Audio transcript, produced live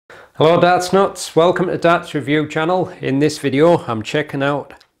Hello Darts Nuts, welcome to Darts Review channel. In this video I'm checking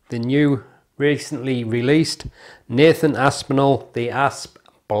out the new recently released Nathan Aspinall The Asp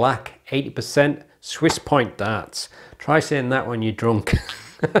Black 80% Swiss point darts. Try saying that when you're drunk.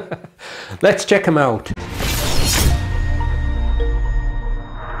 Let's check them out.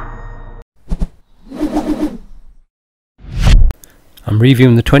 I'm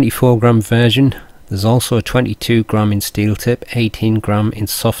reviewing the 24 gram version. There's also a 22 gram in steel tip, 18 gram in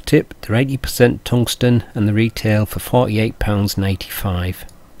soft tip. They're 80% tungsten and the retail for £48.85.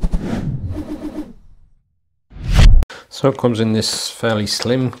 So it comes in this fairly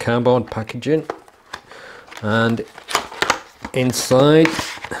slim cardboard packaging, and inside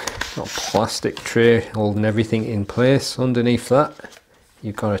got a plastic tray holding everything in place. Underneath that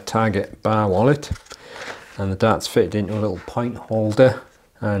you've got a target bar wallet, and the darts fitted into a little point holder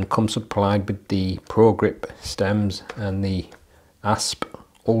and come supplied with the Pro Grip stems and the Asp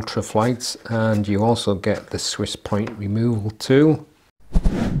Ultra Flights, and you also get the Swiss point removal tool.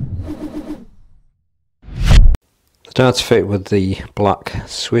 The darts fit with the black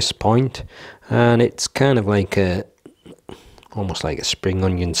Swiss point, and it's kind of like almost like a spring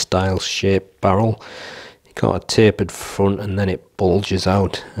onion style shaped barrel. You've got a tapered front and then it bulges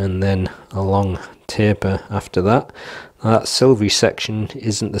out, and then a long taper after that. That silvery section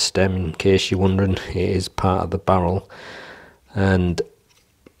isn't the stem, in case you're wondering. It is part of the barrel, and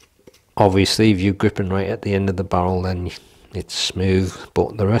obviously if you're gripping right at the end of the barrel then it's smooth,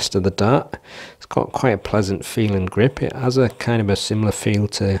 but the rest of the dart, it's got quite a pleasant feeling grip. It has a kind of a similar feel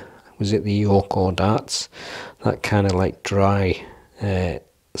to, was it the Yoko darts, that kind of like dry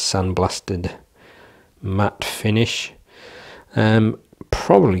sandblasted matte finish.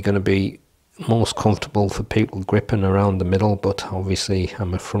 Probably going to be most comfortable for people gripping around the middle, but obviously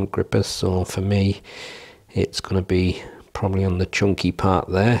I'm a front gripper, so for me it's going to be probably on the chunky part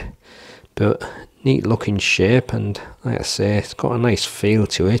there. But neat looking shape, and like I say, it's got a nice feel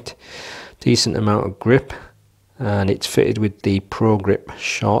to it, decent amount of grip, and it's fitted with the Pro Grip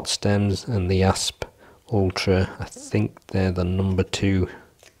short stems and the Asp Ultra. I think they're the number 2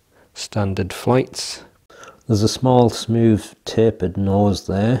 standard flights. There's a small smooth tapered nose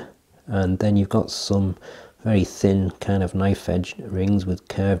there, and then you've got some very thin kind of knife edge rings with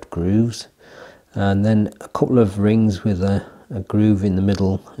curved grooves, and then a couple of rings with a groove in the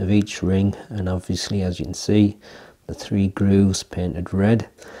middle of each ring, and obviously as you can see the 3 grooves painted red.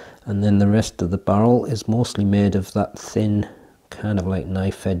 And then the rest of the barrel is mostly made of that thin kind of like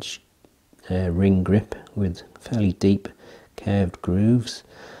knife edge ring grip with fairly deep curved grooves,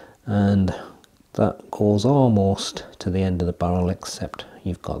 and that goes almost to the end of the barrel, except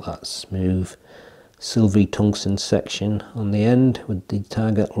you've got that smooth silvery tungsten section on the end with the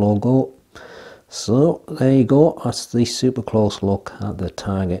Target logo. So there you go, that's the super close look at the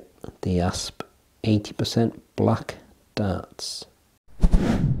Target, the Asp 80% black darts.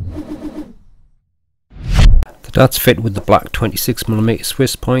 The darts fit with the black 26mm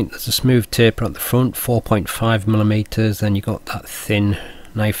Swiss point. There's a smooth taper at the front, 4.5mm, then you got that thin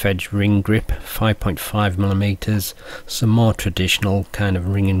knife edge ring grip, 5.5mm, some more traditional kind of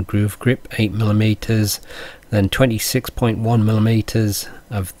ring and groove grip, 8mm, then 26.1mm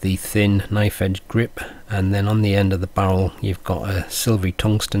of the thin knife edge grip, and then on the end of the barrel you've got a silvery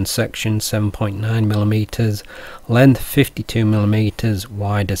tungsten section, 7.9mm, length 52mm,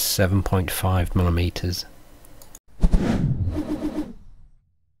 wide as 7.5mm.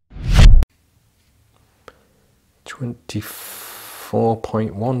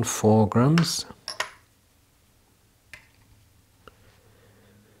 .14 grams.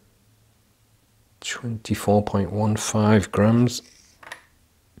 24.15 grams.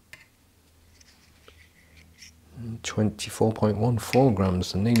 24.14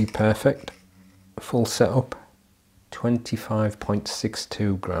 grams, nearly perfect. Full setup.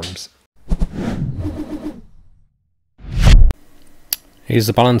 25.62 grams. Here's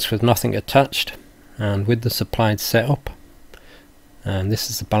the balance with nothing attached and with the supplied setup. And this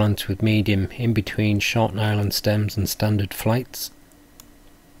is the balance with medium in between short nylon stems and standard flights.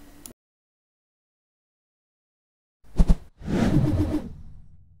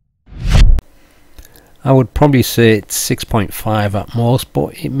 I would probably say it's 6.5 at most,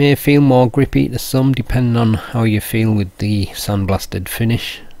 but it may feel more grippy to some depending on how you feel with the sandblasted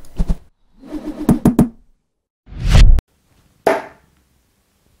finish.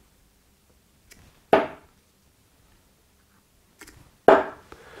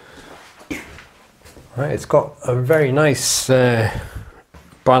 Right, it's got a very nice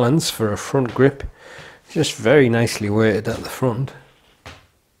balance for a front grip, just very nicely weighted at the front.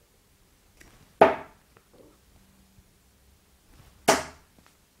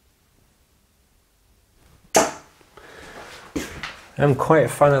 I'm quite a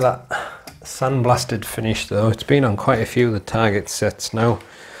fan of that sandblasted finish though. It's been on quite a few of the target sets now,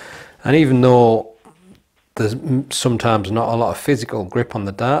 and even though there's sometimes not a lot of physical grip on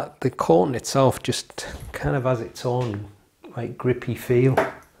the dart, the coating itself just kind of has its own like grippy feel.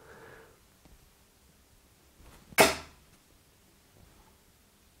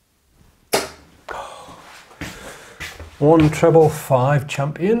 One treble 5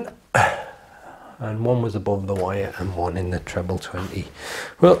 champion, and one was above the wire and one in the treble 20.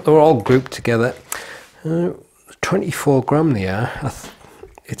 Well, they were all grouped together. 24 gram they are.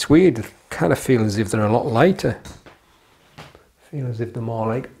 It's weird, I kind of feel as if they're a lot lighter. I feel as if they're more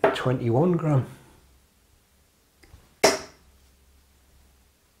like 21 gram.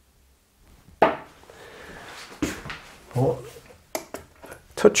 But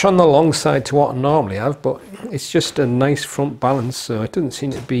touch on the long side to what I normally have, but it's just a nice front balance, so it doesn't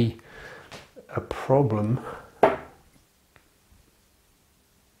seem to be a problem.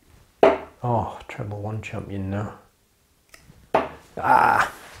 Oh, treble 1 champion now. Ah,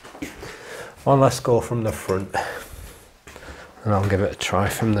 well, let's go from the front and I'll give it a try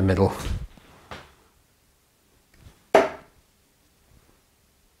from the middle.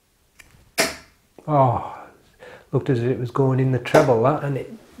 Oh, looked as if it was going in the treble, that, and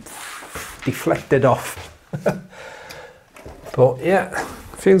it deflected off. But yeah,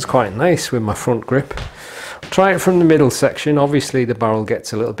 feels quite nice with my front grip. I'll try it from the middle section. Obviously the barrel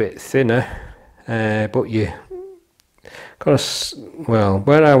gets a little bit thinner, but you got well,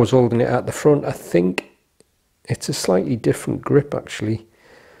 where I was holding it at the front, I think it's a slightly different grip actually.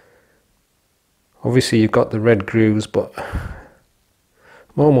 Obviously you've got the red grooves, but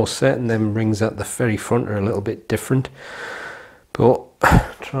I'm almost certain them rings at the very front are a little bit different. But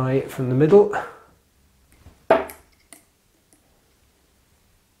try it from the middle.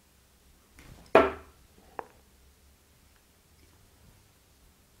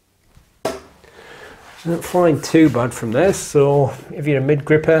 Not flying too bad from there, so if you're a mid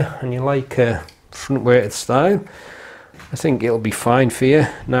gripper and you like a front weighted style, I think it'll be fine for you.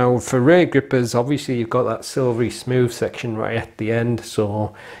 Now for rear grippers, obviously you've got that silvery smooth section right at the end,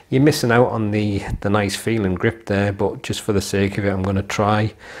 so you're missing out on the nice feeling grip there, but just for the sake of it I'm going to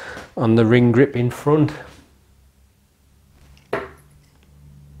try on the ring grip in front.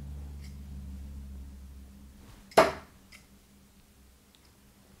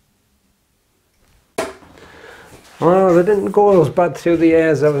 Well, they didn't go as bad through the air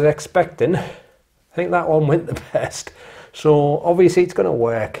as I was expecting. I think that one went the best. So obviously it's going to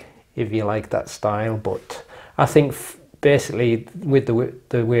work if you like that style, but I think basically with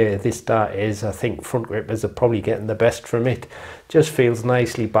the way this dart is, I think front grippers are probably getting the best from it. Just feels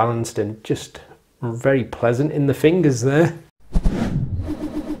nicely balanced and just very pleasant in the fingers there.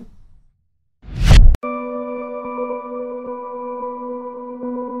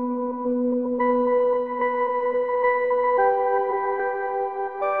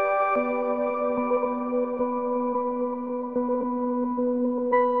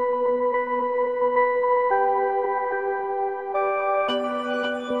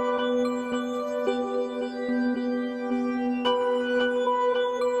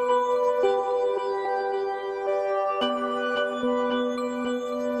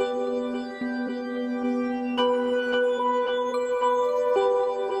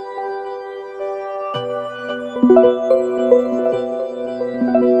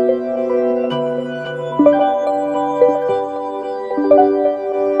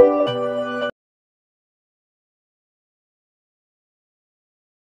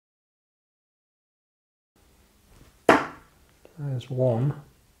 There's one.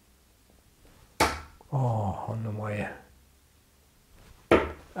 Oh, on the wire.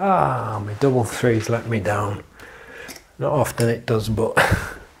 Ah, my double three's let me down. Not often it does, but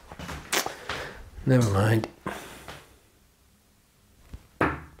never mind.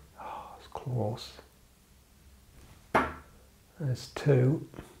 Oh, it's close. There's two.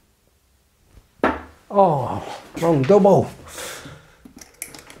 Oh, wrong double.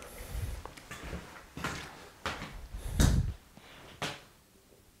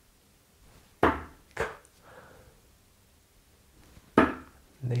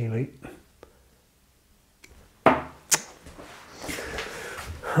 Nearly.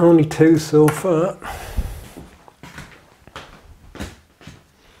 Only two so far.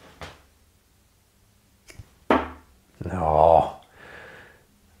 No.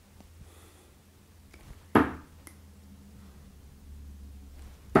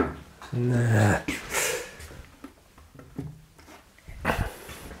 Nah.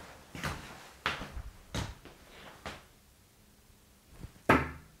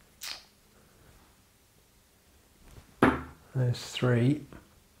 There's 3.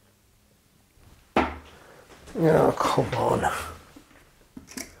 Oh, come on.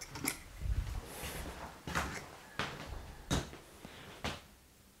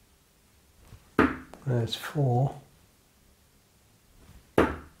 There's 4.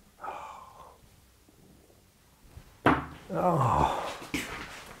 Oh.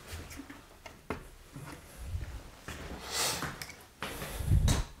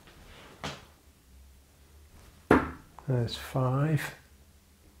 There's 5.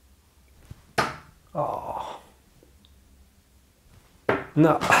 Oh.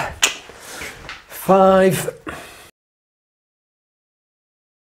 No. 5.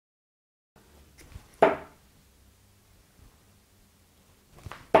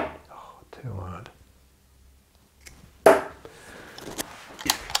 Too hard.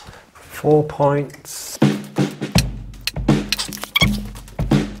 4 points.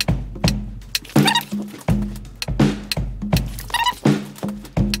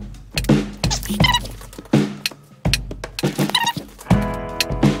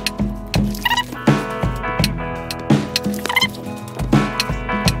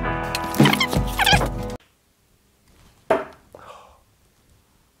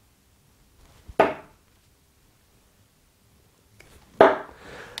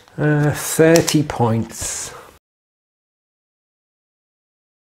 Uh, 30 points.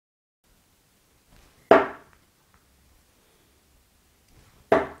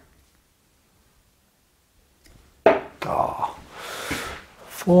 Oh,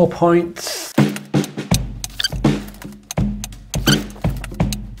 4 points.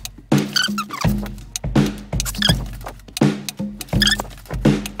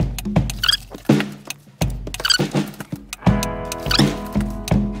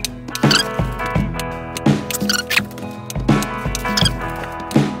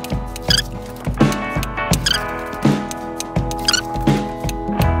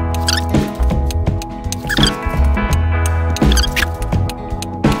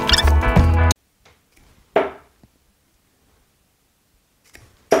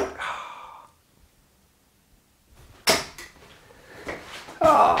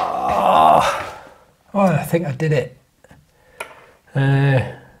 Oh, I think I did it.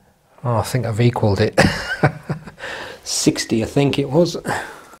 Oh, I think I've equalled it. 60, I think it was.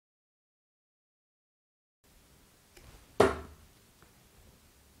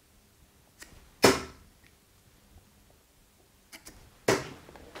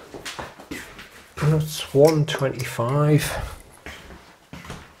 That's 125.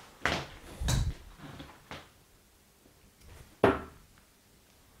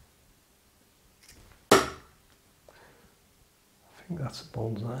 I think that's a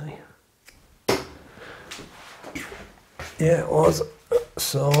bullseye. Yeah, it was.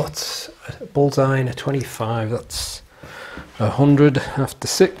 So it's a bullseye and a 25. That's 100 after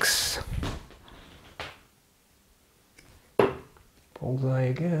 6. Bullseye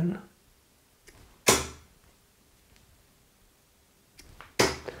again.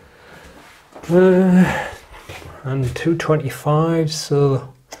 And 225,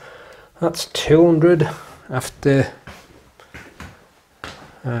 so that's 200 after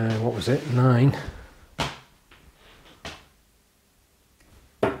what was it, 9.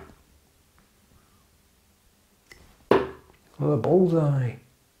 Well, a bullseye.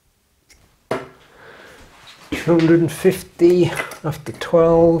 250 after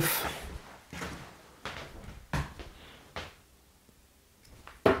 12.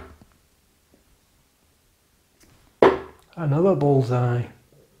 Another bullseye.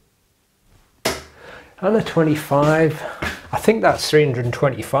 And a 25. I think that's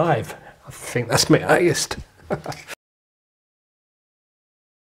 325. I think that's my highest.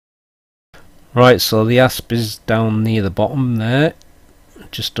 Right, so the asp is down near the bottom there,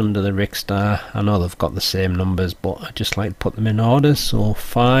 just under the Rickstar. I know they've got the same numbers, but I just like to put them in order. So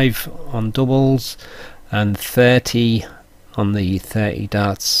 5 on doubles and 30 on the 30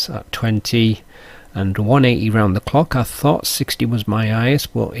 darts at 20 and 180 round the clock. I thought 60 was my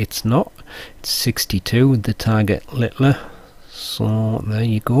highest, but it's not. It's 62 with the target littler. So there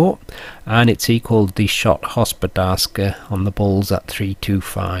you go, and it's equaled the shot Hospodarska on the bulls at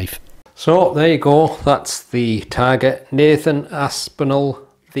 325. So there you go, that's the target. Nathan Aspinall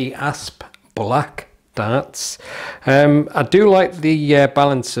the Asp Black darts. I do like the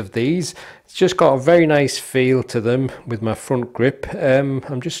balance of these. It's just got a very nice feel to them with my front grip.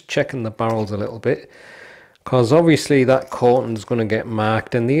 I'm just checking the barrels a little bit, because obviously that coating's going to get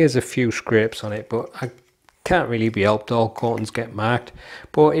marked, and there's a few scrapes on it, but I can't really be helped, all coatings get marked.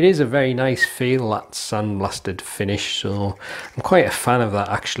 But it is a very nice feel, that sandblasted finish, so I'm quite a fan of that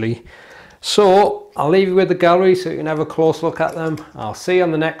actually. So I'll leave you with the gallery so you can have a close look at them. I'll see you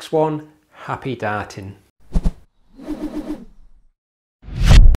on the next one. Happy darting.